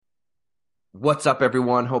What's up,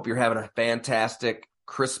 everyone? Hope you're having a fantastic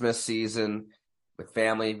Christmas season with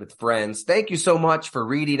family, with friends. Thank you so much for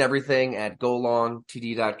reading everything at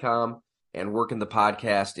golongtd.com and working the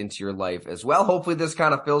podcast into your life as well. Hopefully this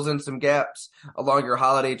kind of fills in some gaps along your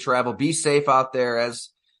holiday travel. Be safe out there as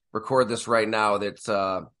record this right now. It's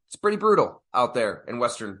pretty brutal out there in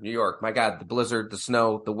Western New York. My God, the blizzard, the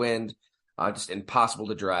snow, the wind, just impossible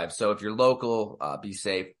to drive. So if you're local, be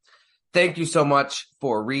safe. Thank you so much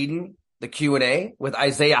for reading the Q&A with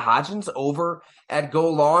Isaiah Hodgins over at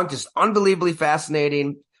Go Long. Just unbelievably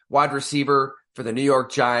fascinating wide receiver for the New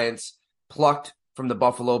York Giants, plucked from the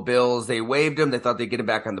Buffalo Bills. They waived him. They thought they'd get him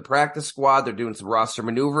back on the practice squad. They're doing some roster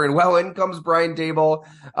maneuvering. Well, in comes Brian Daboll,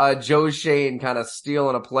 Joe Shane kind of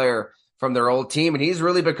stealing a player from their old team. And he's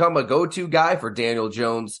really become a go-to guy for Daniel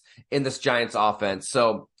Jones in this Giants offense.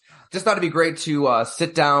 So just thought it'd be great to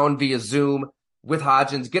sit down via Zoom with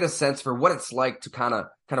Hodgins, get a sense for what it's like to kind of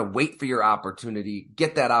wait for your opportunity,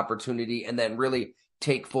 get that opportunity, and then really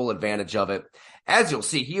take full advantage of it. As you'll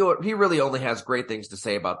see, he really only has great things to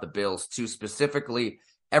say about the Bills, too, specifically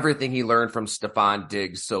everything he learned from Stephon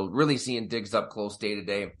Diggs. So really seeing Diggs up close day to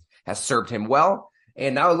day has served him well.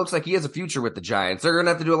 And now it looks like he has a future with the Giants. They're going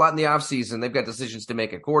to have to do a lot in the offseason. They've got decisions to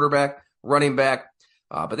make at quarterback, running back,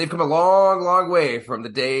 but they've come a long, long way from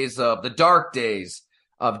the dark days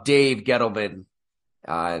of Dave Gettleman.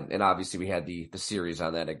 And obviously we had the series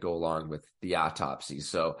on that at Go Along with the autopsy.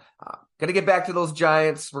 So going to get back to those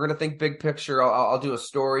Giants. We're going to think big picture. I'll do a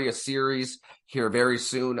series here very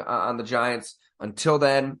soon on the Giants. Until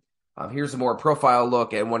then, here's a more profile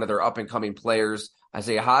look at one of their up-and-coming players,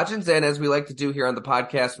 Isaiah Hodgins. And as we like to do here on the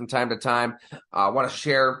podcast from time to time, I want to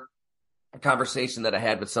share a conversation that I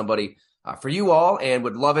had with somebody for you all, and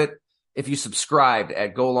would love it if you subscribed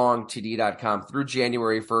at golongtd.com through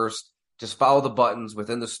January 1st. Just follow the buttons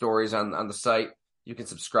within the stories on the site. You can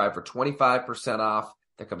subscribe for 25% off.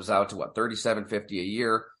 That comes out to $37.50 a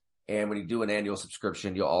year. And when you do an annual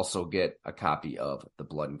subscription, you'll also get a copy of the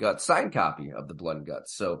Blood and Guts, signed copy of the Blood and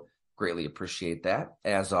Guts. So greatly appreciate that.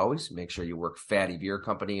 As always, make sure you work Fatty Beer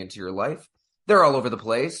Company into your life. They're all over the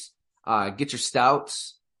place. Get your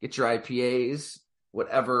stouts, get your IPAs,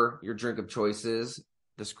 whatever your drink of choice is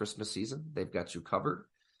this Christmas season. They've got you covered.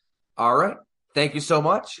 All right. Thank you so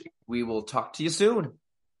much. We will talk to you soon.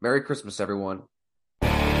 Merry Christmas, everyone.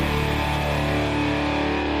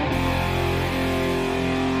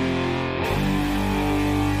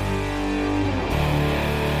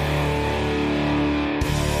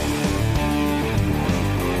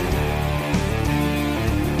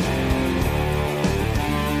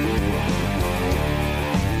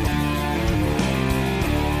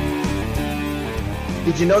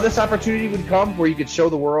 Did you know this opportunity would come where you could show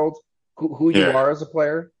the world who you are as a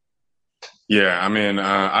player? Yeah, I mean,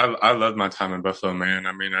 I love my time in Buffalo, man.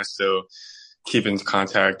 I mean, I still keep in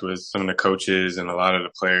contact with some of the coaches and a lot of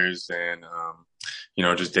the players and,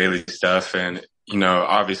 just daily stuff. And,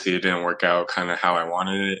 obviously it didn't work out kind of how I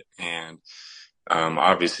wanted it. And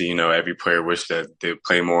obviously, every player wished that they'd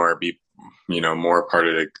play more, be, more part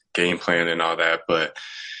of the game plan and all that. But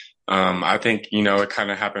I think, it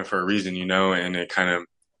kind of happened for a reason, and it kind of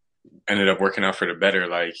ended up working out for the better.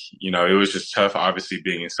 Like, it was just tough, obviously,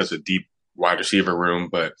 being in such a deep wide receiver room,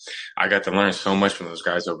 but I got to learn so much from those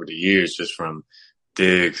guys over the years, just from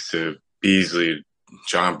Diggs to Beasley,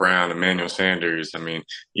 John Brown, Emmanuel Sanders. I mean,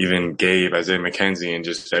 even Gabe, Isaiah McKenzie, and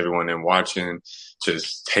just everyone and watching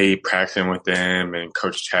just tape, practicing with them, and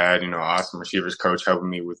Coach Chad, awesome receivers coach, helping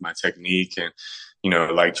me with my technique. And,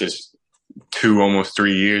 like just almost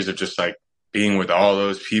 3 years of just like being with all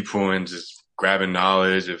those people and just grabbing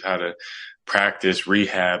knowledge of how to practice,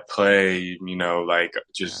 rehab, play, like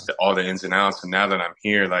just all the ins and outs. And now that I'm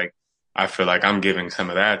here, like, I feel like I'm giving some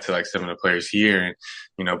of that to like some of the players here and,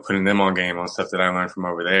 putting them on game on stuff that I learned from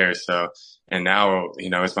over there. So, and now,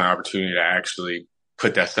 it's my opportunity to actually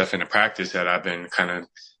put that stuff into practice that I've been kind of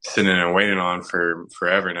sitting and waiting on for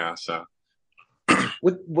forever now. So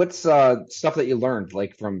what's stuff that you learned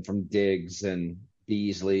like from Diggs and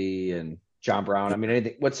Beasley and John Brown? I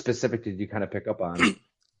mean, what specific did you kind of pick up on? I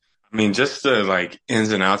mean, just the like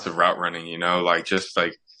ins and outs of route running, like just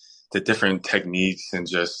like the different techniques and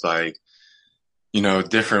just like,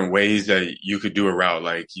 different ways that you could do a route.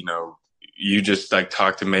 Like, you just like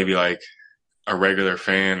talk to maybe like a regular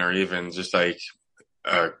fan or even just like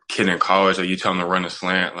a kid in college, like you tell them to run a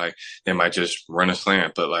slant, like they might just run a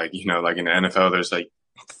slant. But like, like in the NFL, there's like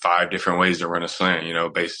 5 different ways to run a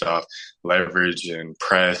slant, based off leverage and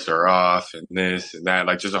press or off and this and that,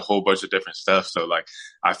 like just a whole bunch of different stuff. So like,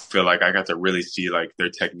 I feel like I got to really see like their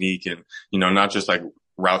technique and, not just like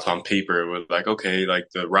routes on paper with like, okay, like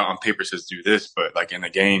the route on paper says do this, but like in the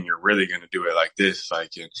game, you're really going to do it like this,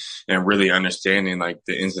 like, and really understanding like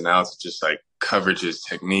the ins and outs, of just like coverages,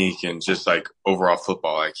 technique, and just like overall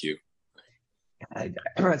football IQ.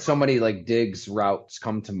 So many like Diggs routes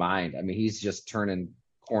come to mind. I mean, he's just turning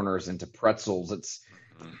corners into pretzels. It's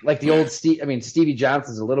like the old Steve. I mean, Stevie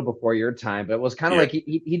Johnson's a little before your time, but it was kind of like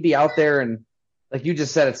he'd be out there and like you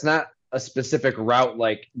just said, it's not a specific route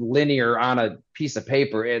like linear on a piece of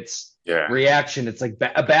paper. It's reaction. It's like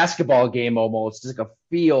a basketball game almost. It's like a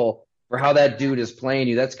feel for how that dude is playing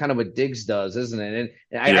you. That's kind of what Diggs does, isn't it?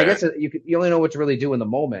 And I guess you only know what to really do in the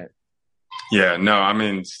moment. Yeah, no, I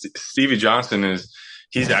mean, Stevie Johnson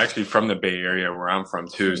he's actually from the Bay Area where I'm from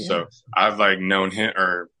too. Yeah. So I've like known him,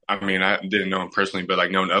 or I mean, I didn't know him personally, but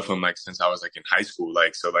like known of him like since I was like in high school.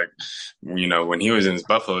 Like, so like, you know, when he was in his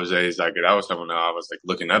Buffalo days, like that was someone that I was like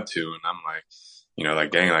looking up to. And I'm like, you know,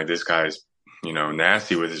 like, dang, like this guy's, you know,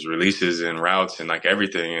 nasty with his releases and routes and like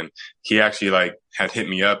everything. And he actually like had hit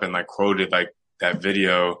me up and like quoted like that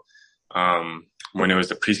video, when it was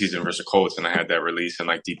the preseason versus Colts and I had that release and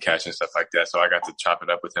like deep catch and stuff like that. So I got to chop it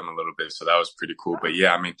up with him a little bit. So that was pretty cool. But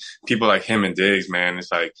yeah, I mean, people like him and Diggs, man,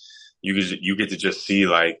 it's like you get to just see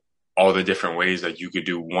like all the different ways that you could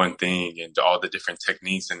do one thing and all the different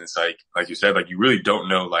techniques. And it's like you said, like you really don't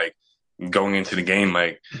know, like going into the game,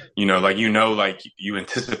 like, like you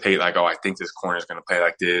anticipate like, oh, I think this corner is going to play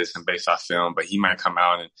like this and based off film, but he might come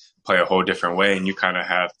out and play a whole different way. And you kind of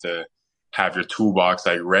have to have your toolbox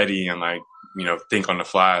like ready and like, think on the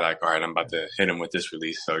fly, like, all right, I'm about to hit him with this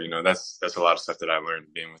release. So, that's a lot of stuff that I learned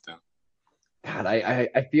being with him. God,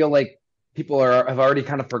 I feel like people have already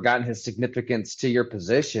kind of forgotten his significance to your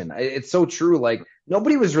position. It's so true. Like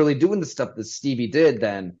nobody was really doing the stuff that Stevie did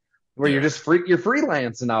then, where you're just you're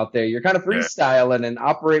freelancing out there. You're kind of freestyling and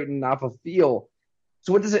operating off of feel.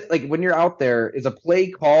 So what does it like when you're out there? Is a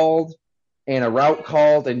play called and a route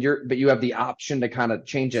called, but you have the option to kind of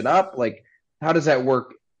change it up? Like how does that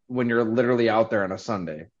work when you're literally out there on a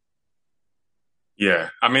Sunday? Yeah.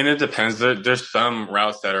 I mean, it depends. There's some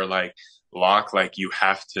routes that are like lock, like you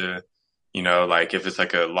have to, like if it's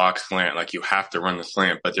like a lock slant, like you have to run the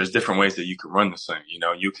slant, but there's different ways that you can run the slant.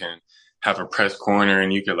 You can have a press corner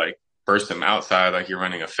and you could like burst them outside, like you're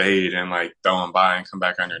running a fade and like throw them by and come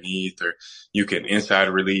back underneath, or you can inside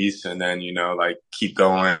release and then, like keep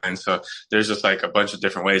going. And so there's just like a bunch of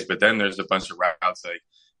different ways, but then there's a bunch of routes like,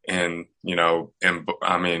 and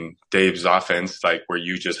I mean, Dave's offense, like where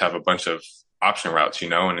you just have a bunch of option routes,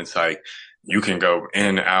 and it's like you can go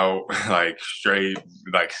in, out, like straight,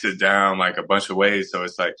 like sit down, like a bunch of ways. So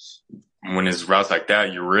it's like when it's routes like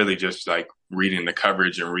that, you're really just like reading the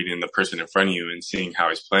coverage and reading the person in front of you and seeing how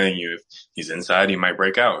he's playing you. If he's inside, he might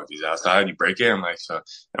break out. If he's outside, you break in. Like, so,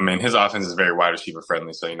 I mean, his offense is very wide receiver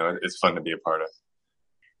friendly. So, it's fun to be a part of.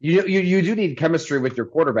 You do need chemistry with your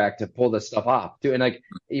quarterback to pull this stuff off too. And like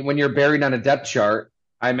when you're buried on a depth chart,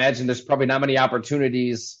 I imagine there's probably not many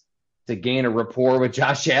opportunities to gain a rapport with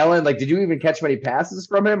Josh Allen. Like, did you even catch many passes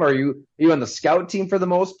from him? Or are you on the scout team for the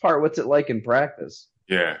most part? What's it like in practice?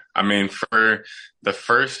 Yeah. I mean, for the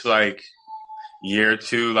first like year or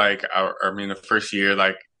two, like, the first year,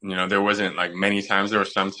 like, there wasn't like many times, there were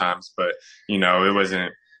some times, but it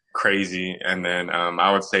wasn't crazy. And then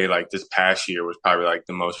I would say like this past year was probably like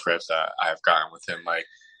the most reps I've gotten with him, like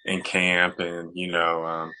in camp and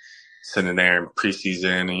sitting there in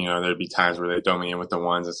preseason, and there'd be times where they throw me in with the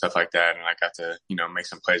ones and stuff like that, and I got to make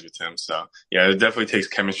some plays with him. So yeah, it definitely takes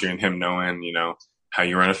chemistry and him knowing how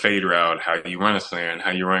you run a fade route, how you run a slant,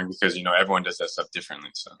 how you run, because everyone does that stuff differently.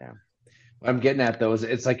 So yeah, what I'm getting at though is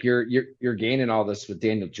it's like you're gaining all this with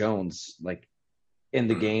Daniel Jones, like in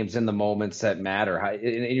the games, in the moments that matter.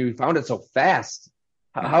 And you found it so fast.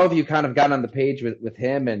 How have you kind of gotten on the page with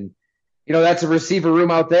him? And, that's a receiver room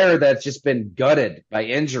out there that's just been gutted by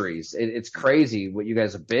injuries. It's crazy what you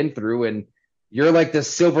guys have been through. And you're like the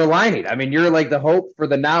silver lining. I mean, you're like the hope for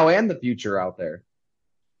the now and the future out there.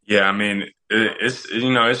 Yeah. I mean,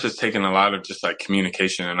 it's just taking a lot of just like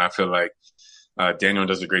communication. And I feel like Daniel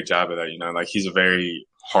does a great job of that. Like he's a very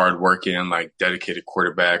hardworking, like dedicated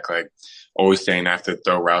quarterback, like always staying after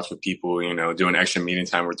throw routes with people, doing extra meeting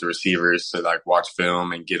time with the receivers to like watch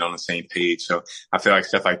film and get on the same page. So I feel like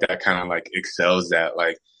stuff like that kind of like excels that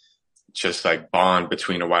like just like bond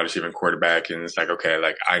between a wide receiver and quarterback. And it's like, okay,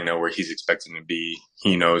 like I know where he's expecting to be.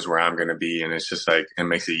 He knows where I'm going to be. And it's just like, it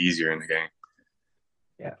makes it easier in the game.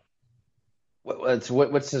 Yeah.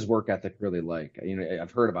 What's his work ethic really like?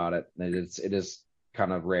 I've heard about it. It is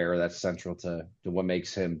kind of rare. That's central to what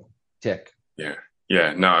makes him tick. Yeah.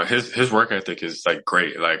 Yeah, no, his work ethic is like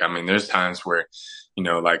great. Like, I mean, there's times where,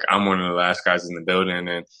 like I'm one of the last guys in the building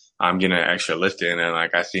and I'm getting an extra lift in, and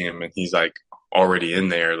like I see him and he's like already in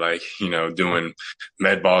there, like, doing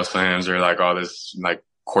med ball slams or like all this like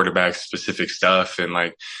quarterback specific stuff. And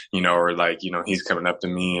like, or like, he's coming up to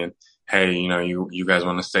me and, hey, you guys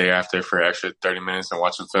want to stay after for an extra 30 minutes and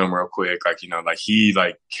watch some film real quick. Like, like he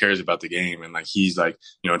like cares about the game, and like, he's like,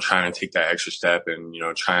 trying to take that extra step and,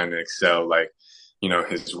 trying to excel, like,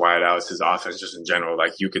 his wide outs, his offense, just in general.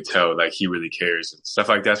 Like, you could tell, like, he really cares, and stuff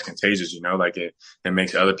like that's contagious, like it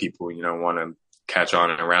makes other people, want to catch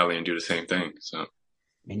on and rally and do the same thing. So.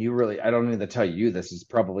 And you really, I don't need to tell you, this is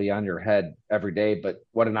probably on your head every day, but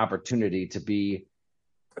what an opportunity to be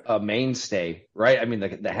a mainstay, right? I mean,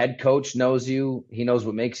 the head coach knows you. He knows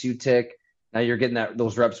what makes you tick. Now you're getting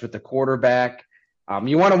those reps with the quarterback.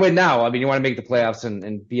 You want to win now. I mean, you want to make the playoffs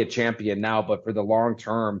and be a champion now, but for the long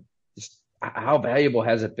term, just how valuable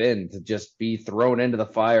has it been to just be thrown into the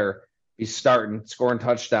fire, be starting, scoring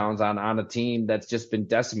touchdowns on a team that's just been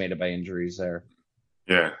decimated by injuries there?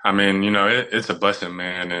 Yeah, I mean, it's a blessing,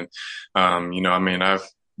 man. And, I mean, I've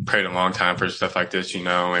prayed a long time for stuff like this,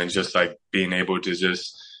 and just like being able to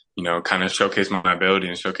just, kind of showcase my ability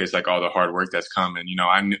and showcase like all the hard work that's come. And,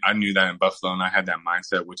 I knew that in Buffalo, and I had that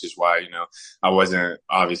mindset, which is why, I wasn't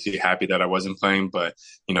obviously happy that I wasn't playing, but,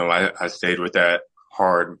 I stayed with that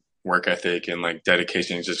hard work ethic and like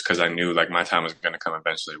dedication, just because I knew like my time was going to come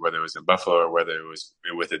eventually, whether it was in Buffalo or whether it was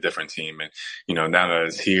with a different team. And, now that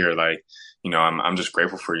it's here, like, I'm just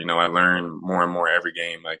grateful for, I learn more and more every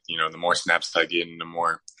game. Like, the more snaps I get and the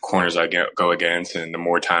more corners I go against and the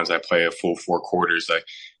more times I play a full 4 quarters, like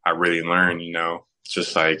I really learn,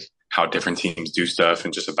 just like how different teams do stuff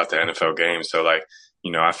and just about the NFL game. So like,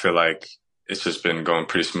 I feel like it's just been going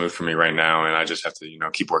pretty smooth for me right now. And I just have to,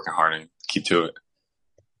 keep working hard and keep to it.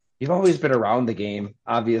 You've always been around the game,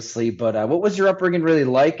 obviously, but what was your upbringing really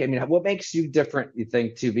like? I mean, what makes you different, you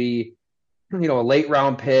think, to be, a late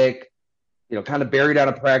round pick, kind of buried on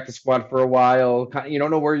a practice squad for a while. You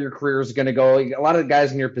don't know where your career is going to go. A lot of the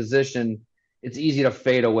guys in your position, it's easy to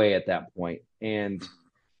fade away at that point and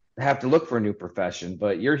have to look for a new profession.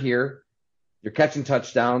 But you're here, you're catching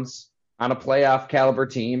touchdowns on a playoff caliber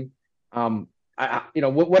team.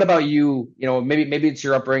 What about you? Maybe it's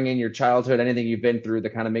your upbringing, your childhood, anything you've been through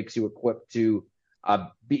that kind of makes you equipped to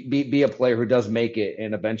be a player who does make it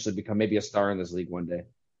and eventually become maybe a star in this league one day.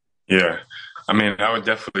 Yeah. I mean, I would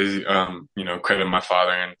definitely, credit my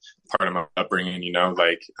father and part of my upbringing,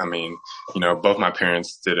 both my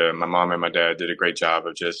parents my mom and my dad did a great job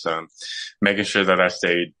of just making sure that I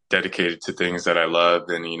stayed dedicated to things that I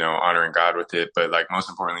loved and, honoring God with it. But like, most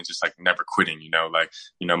importantly, just like never quitting,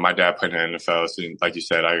 my dad played in the NFL. So like you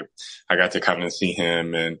said, I got to come and see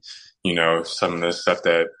him and, some of the stuff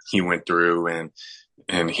that he went through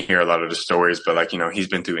and hear a lot of the stories. But like, he's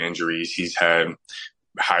been through injuries. He's had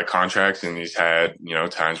high contracts and he's had,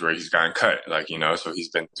 times where he's gotten cut, like, so he's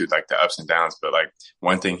been through like the ups and downs. But like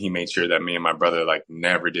one thing he made sure that me and my brother like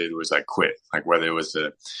never did was like quit. Like whether it was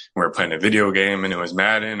we were playing a video game and it was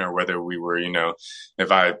Madden, or whether we were,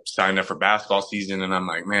 if I signed up for basketball season and I'm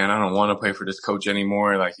like, man, I don't want to play for this coach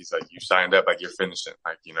anymore. Like he's like, you signed up, like you're finishing,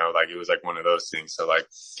 like, like it was like one of those things. So like,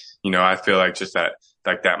 I feel like just that,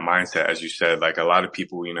 like that mindset, as you said, like a lot of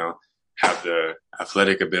people, have the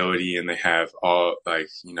athletic ability and they have all like,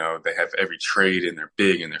 they have every trade and they're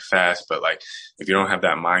big and they're fast. But like, if you don't have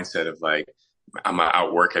that mindset of like, I'm going to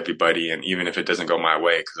outwork everybody. And even if it doesn't go my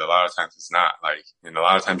way, because a lot of times it's not like, and a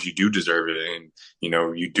lot of times you do deserve it. And,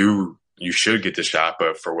 you should get the shot,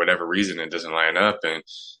 but for whatever reason, it doesn't line up. And,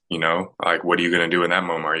 like, what are you going to do in that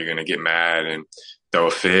moment? Are you going to get mad and throw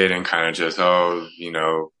a fit and kind of just,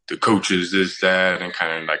 the coaches, this, that, and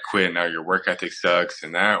kind of like quit. Now your work ethic sucks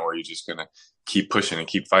and that, or you're just going to keep pushing and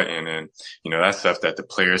keep fighting. And, that's stuff that the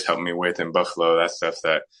players helped me with in Buffalo. That's stuff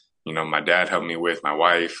that, my dad helped me with, my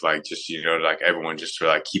wife, like just, like everyone just for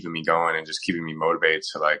like keeping me going and just keeping me motivated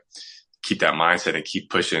to like keep that mindset and keep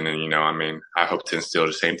pushing. And, I hope to instill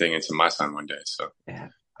the same thing into my son one day. So, yeah,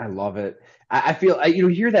 I love it. I feel,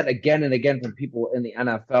 hear that again and again from people in the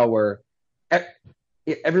NFL where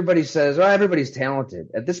everybody says, oh, everybody's talented.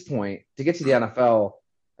 At this point, to get to the NFL,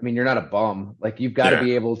 I mean, you're not a bum. Like, you've got to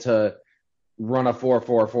be able to run a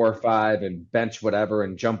 4.4, 4.5 and bench whatever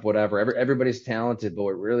and jump whatever. Everybody's talented, but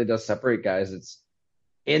what really does separate guys, it's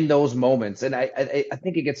in those moments. And I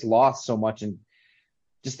think it gets lost so much in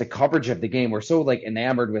just the coverage of the game. We're so like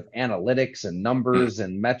enamored with analytics and numbers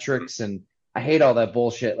and metrics, and I hate all that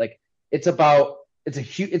bullshit. Like, it's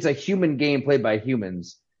a human game played by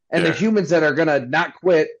humans. And the humans that are going to not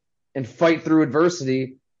quit and fight through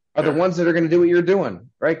adversity are the ones that are going to do what you're doing,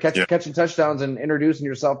 right? Catching touchdowns and introducing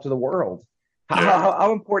yourself to the world.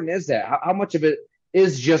 How important is that? How much of it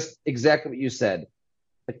is just exactly what you said?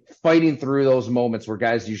 fighting through those moments where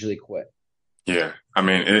guys usually quit. Yeah, I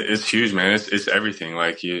mean it's huge, man. It's everything.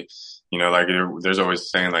 Like like there's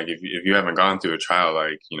always saying like if you haven't gone through a trial,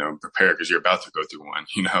 like prepare because you're about to go through one.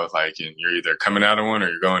 Like and you're either coming out of one or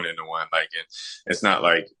you're going into one. Like and it's not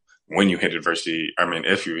like when you hit adversity. I mean,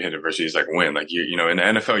 if you hit adversity, it's like when. Like in the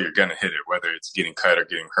NFL, you're gonna hit it, whether it's getting cut or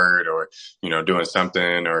getting hurt or doing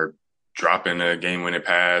something or dropping a game-winning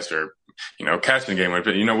pass or catching a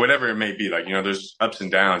game-winning, but whatever it may be. Like there's ups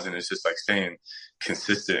and downs, and it's just like staying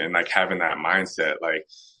consistent and like having that mindset like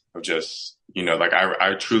of just like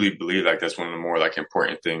I truly believe like that's one of the more like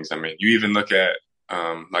important things. I mean, you even look at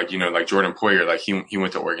like Jordan Poyer, like he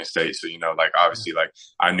went to Oregon State, so like obviously like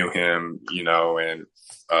I knew him, and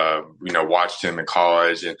watched him in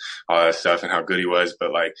college and all that stuff and how good he was,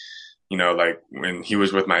 but like like when he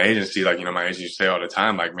was with my agency, like my agency say all the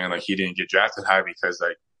time, like man, like he didn't get drafted high because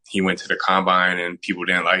like he went to the combine and people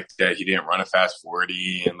didn't like that. He didn't run a fast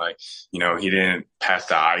 40 and like, he didn't pass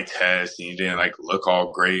the eye test and he didn't like look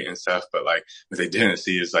all great and stuff. But like what they didn't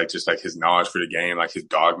see is like just like his knowledge for the game, like his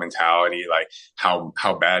dog mentality, like how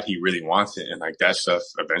bad he really wants it. And like that stuff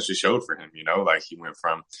eventually showed for him, like he went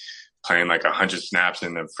from playing like 100 snaps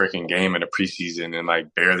in the freaking game in the preseason and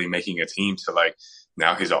like barely making a team to like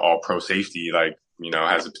now he's an all pro safety, like,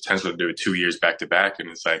 has the potential to do it 2 years back to back. And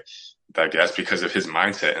it's like that's because of his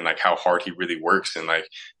mindset and like how hard he really works. And like,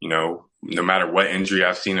 no matter what injury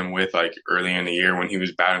I've seen him with, like early in the year when he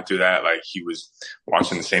was batting through that, like he was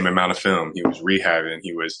watching the same amount of film. He was rehabbing.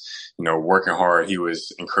 He was, working hard. He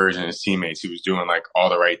was encouraging his teammates. He was doing like all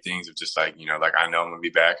the right things of just like, like I know I'm going to be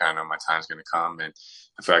back. I know my time's going to come. And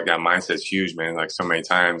I feel like that mindset's huge, man. Like so many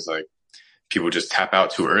times, like people just tap out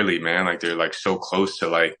too early, man. Like they're like so close to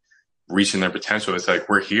like reaching their potential. It's like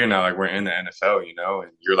we're here now, like we're in the NFL,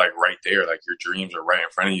 and you're like right there, like your dreams are right in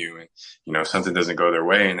front of you, and something doesn't go their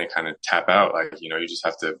way and they kind of tap out. Like you just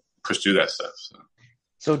have to push through that stuff.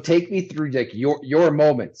 So take me through like your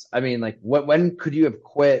moments. I mean, like when could you have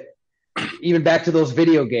quit? Even back to those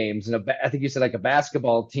video games, and I think you said like a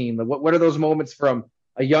basketball team. What are those moments from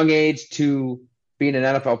a young age to being an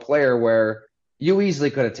NFL player where you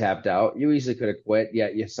easily could have tapped out, you easily could have quit,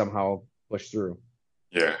 yet you somehow pushed through?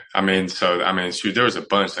 Yeah. I mean, shoot, there was a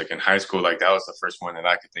bunch, like in high school, like that was the first one that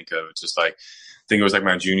I could think of. It's just like, I think it was like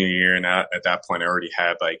my junior year. And at that point I already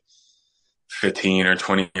had like 15 or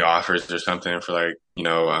 20 offers or something for like,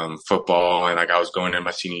 football. And like I was going in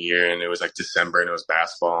my senior year and it was like December and it was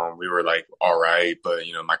basketball and we were like, all right. But,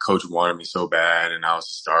 my coach wanted me so bad and I was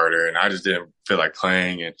the starter and I just didn't feel like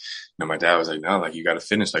playing. And, my dad was like, no, like you got to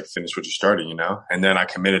finish what you're starting, And then I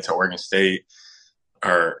committed to Oregon State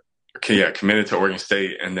committed to Oregon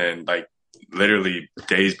State. And then like literally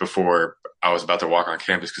days before I was about to walk on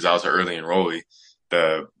campus, cause I was an early enrollee,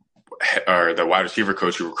 the wide receiver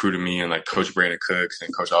coach who recruited me and like Coach Brandon Cooks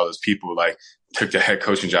and coach all those people, like took the head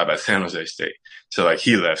coaching job at San Jose State. So like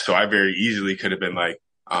he left. So I very easily could have been like,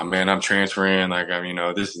 oh man, I'm transferring. Like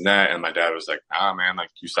I'm, this and that. And my dad was like, nah, man, like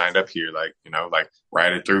you signed up here. Like, like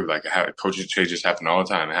ride it through. Like coaching changes happen all the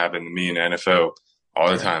time. It happened to me in the NFL all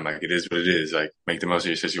the time. Like it is what it is. Like make the most of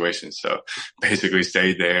your situation. So basically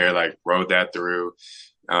stayed there, like rode that through,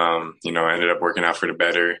 ended up working out for the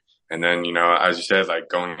better. And then, as you said, like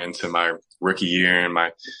going into my rookie year and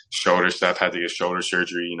my shoulder stuff, had to get shoulder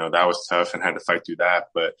surgery, that was tough and had to fight through that.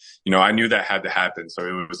 But, I knew that had to happen. So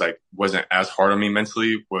it was like, wasn't as hard on me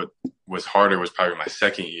mentally. What was harder was probably my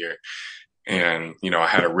second year. And, I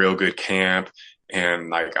had a real good camp and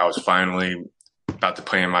like I was finally about to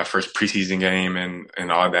play in my first preseason game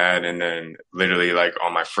and all that. And then literally like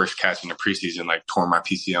on my first catch in the preseason, like tore my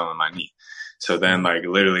PCL in my knee. So then like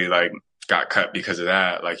literally like got cut because of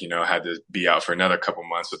that, like, had to be out for another couple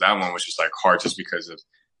months. So that one was just like hard just because of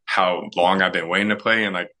how long I've been waiting to play.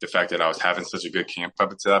 And like the fact that I was having such a good camp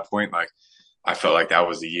up until that point, like I felt like that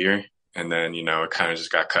was the year. And then, it kind of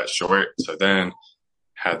just got cut short. So then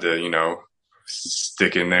had to,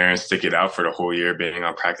 stick in there and stick it out for the whole year being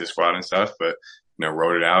on practice squad and stuff. But,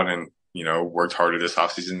 wrote it out and, worked harder this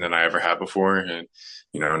offseason than I ever had before. And,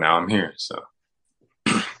 now I'm here. So.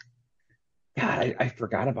 God, I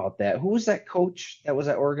forgot about that. Who was that coach that was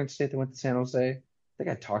at Oregon State that went to San Jose? I think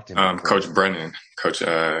I talked to him. Coach Brennan,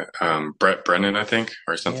 Brett Brennan, I think,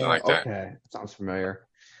 or something like that. Okay, sounds familiar.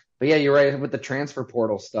 But yeah, you're right with the transfer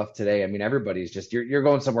portal stuff today. I mean, everybody's just you're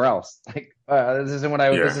going somewhere else. Like this isn't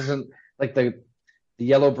this isn't like the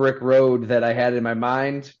yellow brick road that I had in my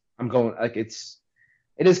mind. I'm going like it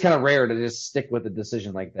is kind of rare to just stick with a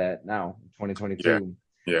decision like that now in 2022.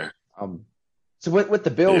 Yeah. So with the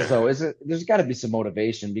Bills though, there's got to be some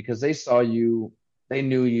motivation because they saw you, they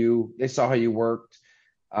knew you, they saw how you worked.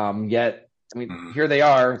 Yet I mean, Mhm. here they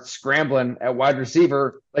are scrambling at wide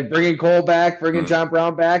receiver, like bringing Cole back, bringing John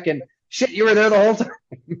Brown back, and shit, you were there the whole time.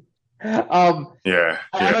 Yeah,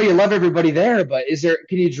 I yeah. know you love everybody there, but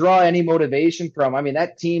can you draw any motivation from? I mean,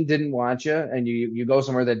 that team didn't want you, and you go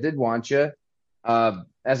somewhere that did want you.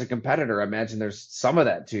 As a competitor, I imagine there's some of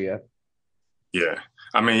that to you. Yeah.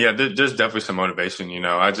 I mean, yeah, there's definitely some motivation,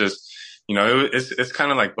 I just, it's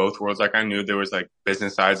kind of like both worlds. Like I knew there was like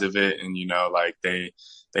business sides of it and, like they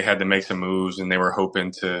had to make some moves and they were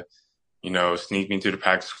hoping to, sneak me to the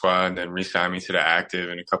practice squad and then re-sign me to the active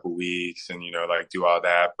in a couple weeks and, like do all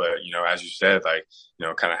that. But, as you said, like,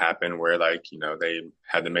 it kind of happened where like, they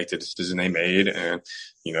had to make the decision they made and,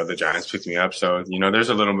 the Giants picked me up. So, there's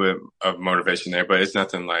a little bit of motivation there, but it's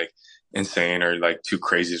nothing like insane or like too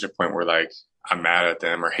crazy to the point where like, I'm mad at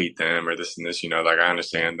them or hate them or this and this, like I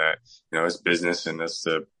understand that, it's business and that's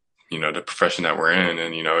the profession that we're in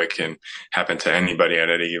and, it can happen to anybody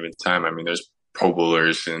at any given time. I mean, there's Pro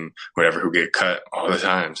Bowlers and whatever who get cut all the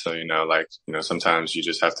time. So, sometimes you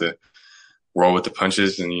just have to roll with the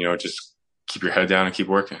punches and, just keep your head down and keep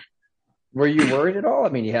working. Were you worried at all? I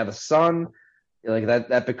mean, you have a son, like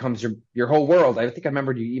that becomes your whole world. I think I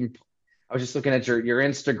remembered I was just looking at your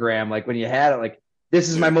Instagram, like when you had it, like, this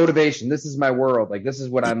is my motivation. This is my world. Like, this is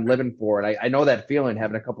what I'm living for. And I know that feeling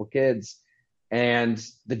having a couple kids and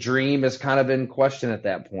the dream is kind of in question at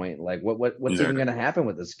that point. Like what's even going to happen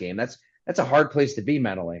with this game? That's a hard place to be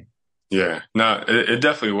mentally. Yeah, no, it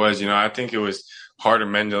definitely was. I think it was harder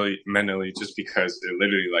mentally just because it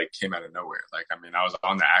literally like came out of nowhere. Like, I mean, I was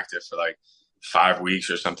on the active for like 5 weeks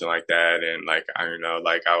or something like that. And like, I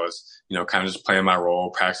was, kind of just playing my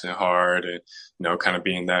role, practicing hard and, kind of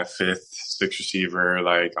being that fifth, sixth receiver,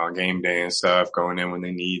 like on game day and stuff, going in when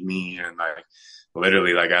they need me. And like,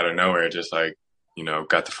 literally like out of nowhere, just like,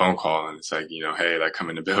 got the phone call and it's like, hey, like come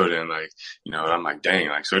in the building, like, and I'm like, dang,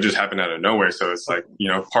 like, so it just happened out of nowhere. So it's like,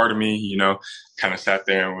 part of me, kind of sat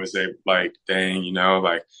there and was like, dang,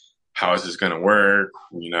 like, how is this going to work,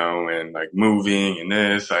 and like moving and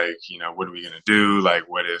this, like, what are we going to do? Like,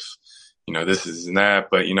 what if, this is and that,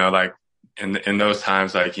 but, like in those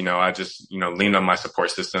times, like, I just, leaned on my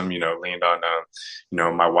support system, leaned on,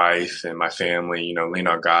 my wife and my family, leaned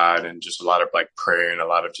on God and just a lot of like prayer and a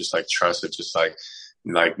lot of just like trust of just like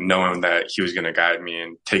knowing that he was going to guide me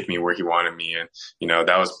and take me where he wanted me. And,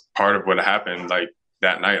 that was part of what happened. Like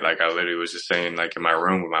that night, like I literally was just saying like in my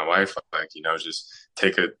room with my wife, like, just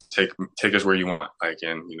take us where you want. Like,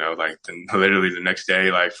 and, like literally the next day,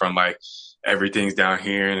 like from like, everything's down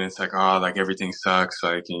here and it's like, oh, like everything sucks.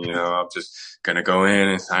 Like, and, I'm just going to go in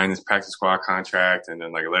and sign this practice squad contract. And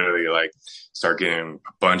then like literally like start getting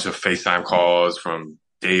a bunch of FaceTime calls from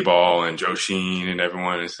Dayball and Joe Sheen and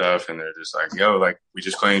everyone and stuff. And they're just like, yo, like we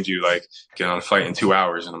just claimed you, like get on a flight in 2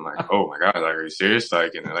 hours. And I'm like, oh my God, like, are you serious?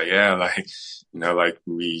 Like, and they're like, yeah, like, like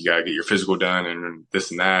we got to get your physical done and this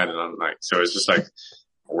and that. And I'm like, so it's just like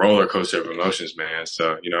a roller coaster of emotions, man.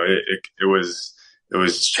 So, it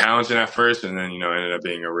was challenging at first and then, ended up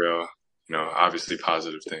being a real, obviously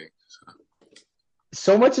positive thing.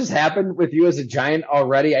 So much has happened with you as a Giant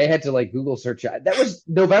already. I had to like Google search it. That was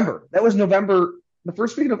November. The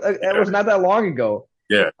first week of that was not that long ago.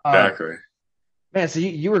 Yeah, exactly. Man, so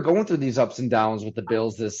you were going through these ups and downs with the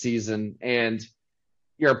Bills this season and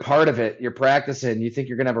you're a part of it. You're practicing. You think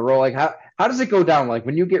you're going to have a role. Like how does it go down? Like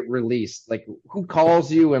when you get released, like who calls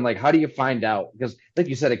you and like, how do you find out? Because like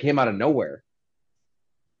you said, it came out of nowhere.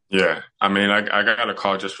 Yeah. I mean, I got a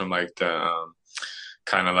call just from like the,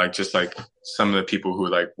 kind of like, just like some of the people who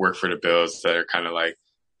like work for the Bills that are kind of like,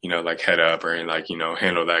 like head up or like,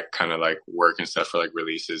 handle that kind of like work and stuff for like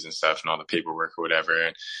releases and stuff and all the paperwork or whatever.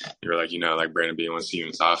 And they were like, like Brandon B wants to see you in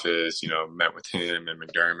his office, met with him and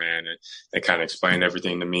McDermott and they kind of explained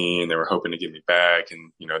everything to me and they were hoping to get me back.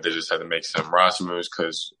 And, they just had to make some roster moves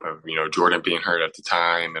because of, Jordan being hurt at the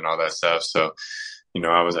time and all that stuff. So,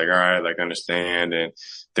 I was like, all right, like understand. And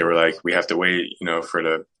they were like, we have to wait, for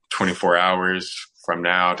the 24 hours from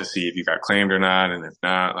now to see if you got claimed or not. And if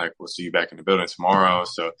not, like, we'll see you back in the building tomorrow.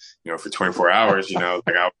 So, for 24 hours, like I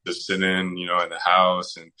was just sitting, in the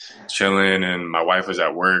house and chilling and my wife was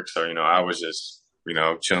at work. So, I was just,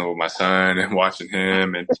 chilling with my son and watching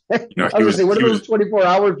him. And, what are those 24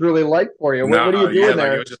 hours really like for you? What are you doing there?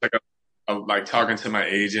 Like, it was just like like talking to my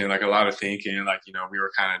agent, like a lot of thinking, like, we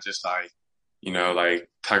were kind of just like, like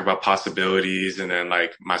talk about possibilities. And then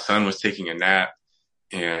like my son was taking a nap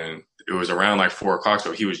and it was around like 4:00.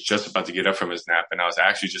 So he was just about to get up from his nap. And I was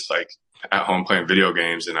actually just like at home playing video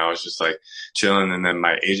games and I was just like chilling. And then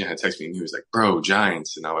my agent had texted me and he was like, bro,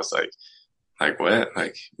 Giants. And I was like what?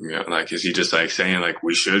 Like, like, is he just like saying like,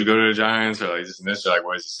 we should go to the Giants or like this and this or like,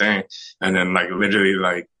 what is he saying? And then like literally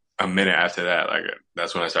like a minute after that, like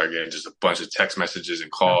that's when I started getting just a bunch of text messages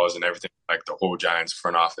and calls and everything, like the whole Giants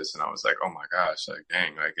front office. And I was like, oh my gosh, like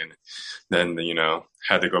dang, like, and then,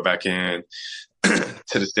 had to go back in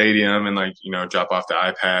to the stadium and like, drop off the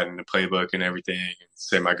iPad and the playbook and everything and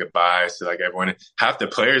say my goodbyes to like everyone. Half the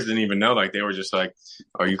players didn't even know, like they were just like,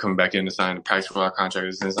 "Are you coming back in to sign the practice squad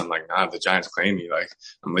contract?" I'm like, "Nah, the Giants claim me. Like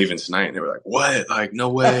I'm leaving tonight." And they were like, "What? Like no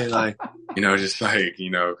way!" Like just like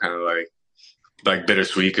kind of like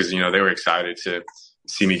bittersweet because they were excited to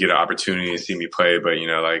see me get an opportunity and see me play, but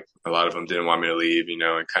like a lot of them didn't want me to leave,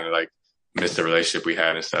 and kind of like miss the relationship we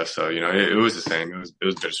had and stuff. So it was the same. It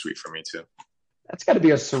was bittersweet for me too. That's got to be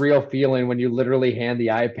a surreal feeling when you literally hand the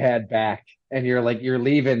iPad back and you're like, you're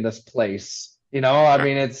leaving this place. I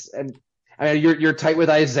mean, you're tight with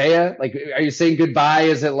Isaiah. Like, are you saying goodbye?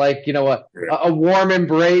 Is it like, a warm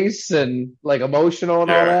embrace and like emotional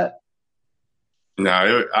and all that?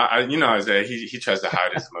 No, Isaiah, he tries to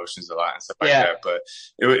hide his emotions a lot and stuff like that. But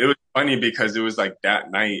it was funny because it was like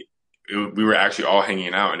that night, we were actually all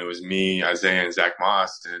hanging out and it was me, Isaiah, and Zach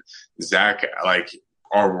Moss. And Zach, like,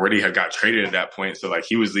 already had got traded at that point. So like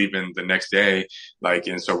he was leaving the next day, like,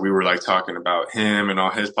 and so we were like talking about him and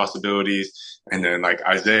all his possibilities. And then like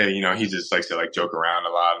Isaiah, he just likes to like joke around a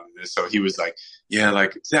lot. And so he was like, yeah,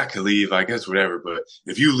 like Zach could leave, I guess, whatever. But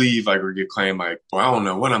if you leave, like, or get claimed, like, well, I don't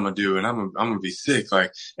know what I'm going to do. And I'm going to be sick.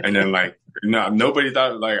 Like, and then like, no, nobody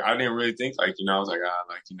thought, like, I didn't really think like, I was like,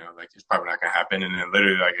 like it's probably not going to happen. And then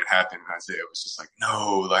literally like it happened. Isaiah was just like,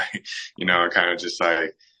 no, like, kind of just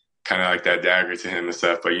like, kind of like that dagger to him and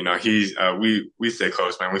stuff. But, he's, we stay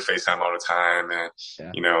close, man. We FaceTime all the time. And,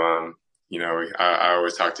 I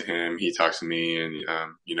always talk to him. He talks to me and,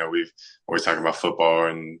 we've always talking about football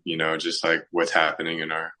and, just like what's happening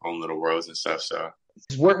in our own little worlds and stuff. So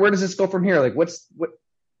where does this go from here? Like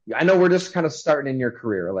I know we're just kind of starting in your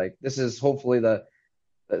career. Like this is hopefully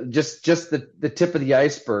just the tip of the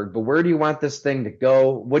iceberg, but where do you want this thing to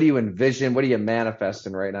go? What do you envision? What are you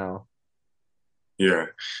manifesting right now? Yeah.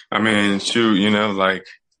 I mean, shoot,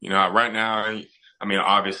 right now, I mean,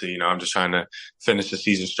 obviously, I'm just trying to finish the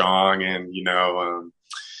season strong and,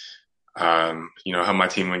 help my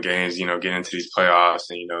team win games, get into these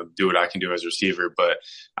playoffs and, do what I can do as a receiver. But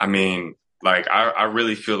I mean, like, I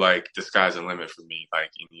really feel like the sky's the limit for me.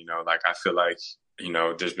 Like, like I feel like,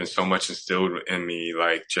 there's been so much instilled in me,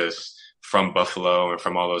 like just from Buffalo and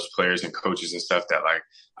from all those players and coaches and stuff that like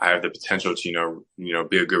I have the potential to,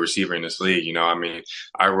 be a good receiver in this league. I mean,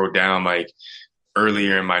 I wrote down like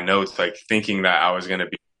earlier in my notes, like thinking that I was going to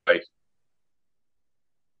be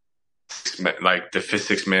like the fifth,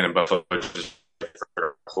 sixth man in Buffalo just for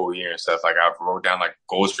a whole year and stuff. Like I wrote down like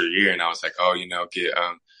goals for the year and I was like, oh,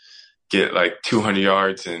 get like 200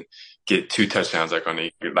 yards and get 2 touchdowns like on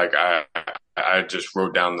the year. Like I just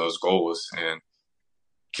wrote down those goals. And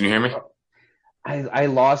can you hear me? I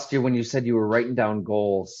lost you when you said you were writing down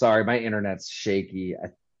goals. Sorry, my internet's shaky.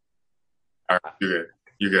 All right,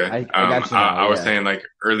 you're good. I got you now, I was saying like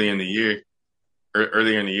earlier in the year,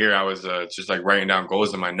 I was just like writing down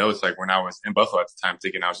goals in my notes. Like when I was in Buffalo at the time,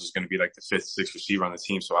 thinking I was just going to be like the 5th, 6th receiver on the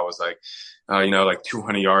team. So I was like, like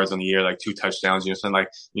 200 yards on the year, like 2 touchdowns. Something like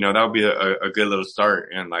that would be a good little start.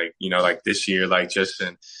 And like like this year, like just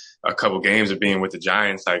in a couple games of being with the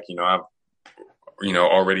Giants, like I've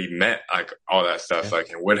already met like all that stuff,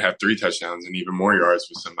 like, and would have 3 touchdowns and even more yards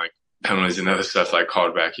with some like penalties and other stuff like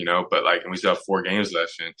called back, but like, and we still have 4 games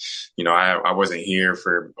left. And, I wasn't here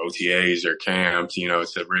for OTAs or camps,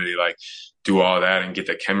 to really like do all that and get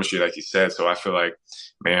the chemistry, like you said. So I feel like,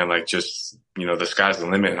 man, like just, the sky's the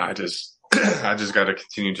limit. And I just got to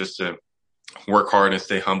continue just to work hard and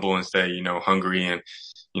stay humble and stay, hungry. And,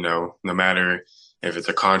 no matter if it's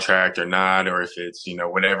a contract or not, or if it's,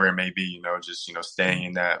 whatever it may be, just, staying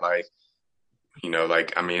in that, like,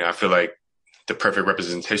 like, I mean, I feel like the perfect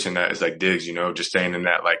representation of that is like Diggs, just staying in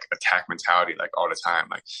that like attack mentality, like all the time.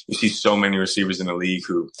 Like you see so many receivers in the league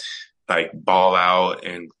who like ball out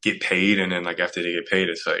and get paid. And then like after they get paid,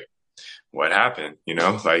 it's like, what happened?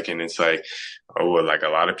 Like, and it's like, oh, well, like a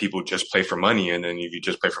lot of people just play for money. And then if you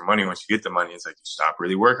just play for money, once you get the money, it's like, you stop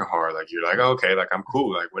really working hard. Like, you're like, oh, okay, like I'm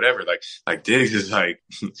cool. Like whatever. Like Diggs is like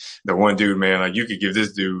the one dude, man, like you could give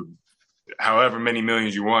this dude however many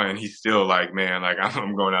millions you want, and he's still like, man, like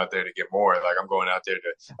I'm going out there to get more. Like I'm going out there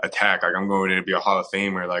to attack. Like I'm going there to be a Hall of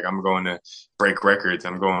Famer. Like I'm going to break records.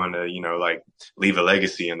 I'm going to, like leave a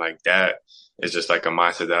legacy. And like that is just like a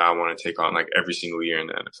mindset that I want to take on like every single year in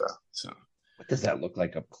the NFL. So what does that look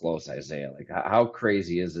like up close, Isaiah? Like how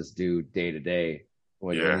crazy is this dude day to day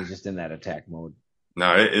when he's just in that attack mode?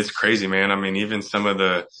 No, it's crazy, man. I mean, even some of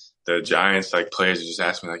the Giants like players just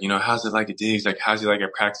ask me like, how's it like at Diggs? Like, how's he like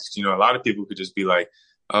at practice? A lot of people could just be like,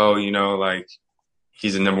 oh, like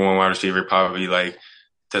he's the number one wide receiver, probably like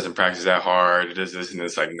doesn't practice that hard, does this and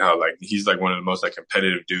this. Like, no, like he's like one of the most like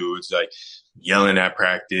competitive dudes, like yelling at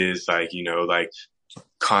practice, like, like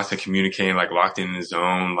constant communicating, like locked in his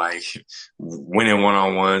zone, like winning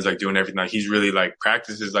one-on-ones, like doing everything. Like he's really like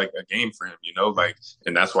practice is like a game for him, like,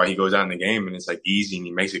 and that's why he goes out in the game and it's like easy and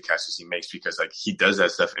he makes the catches he makes because like he does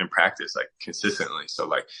that stuff in practice, like consistently. So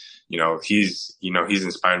like, he's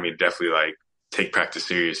inspired me to definitely like take practice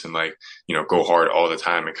serious and like, go hard all the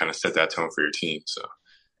time and kind of set that tone for your team. So.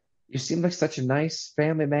 You seem like such a nice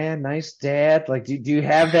family man, nice dad. Like, do you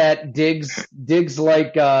have that Diggs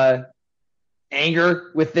like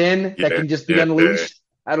anger within that can just be unleashed?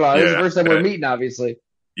 I don't know. This is the first time we're meeting, obviously.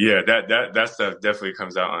 Yeah, that stuff definitely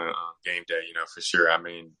comes out on game day, for sure. I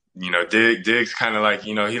mean, Diggs kind of like,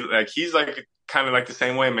 he's like kind of like the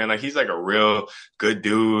same way, man. Like he's like a real good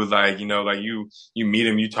dude. Like, like you meet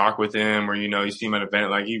him, you talk with him, or you see him at an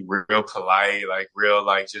event, like he real polite, like real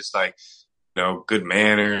like just like good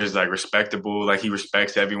manners, like respectable, like he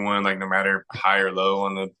respects everyone, like no matter high or low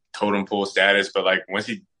on the totem pole status. But like once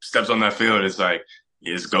he steps on that field, it's like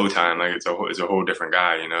it's go time. Like it's a whole different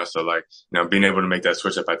guy, So like being able to make that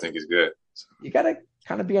switch up, I think is good. So. You gotta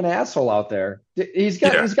kind of be an asshole out there. He's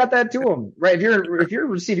got that to him, right? If you're a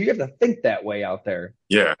receiver, you have to think that way out there.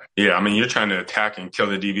 Yeah. I mean, you're trying to attack and kill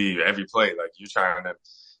the DB every play. Like you're trying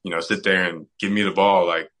to sit there and give me the ball,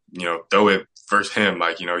 like throw it versus him.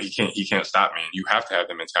 Like he can't stop me. And you have to have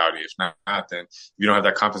the mentality. If not, then if you don't have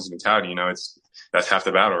that confidence mentality, that's half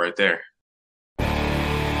the battle right there.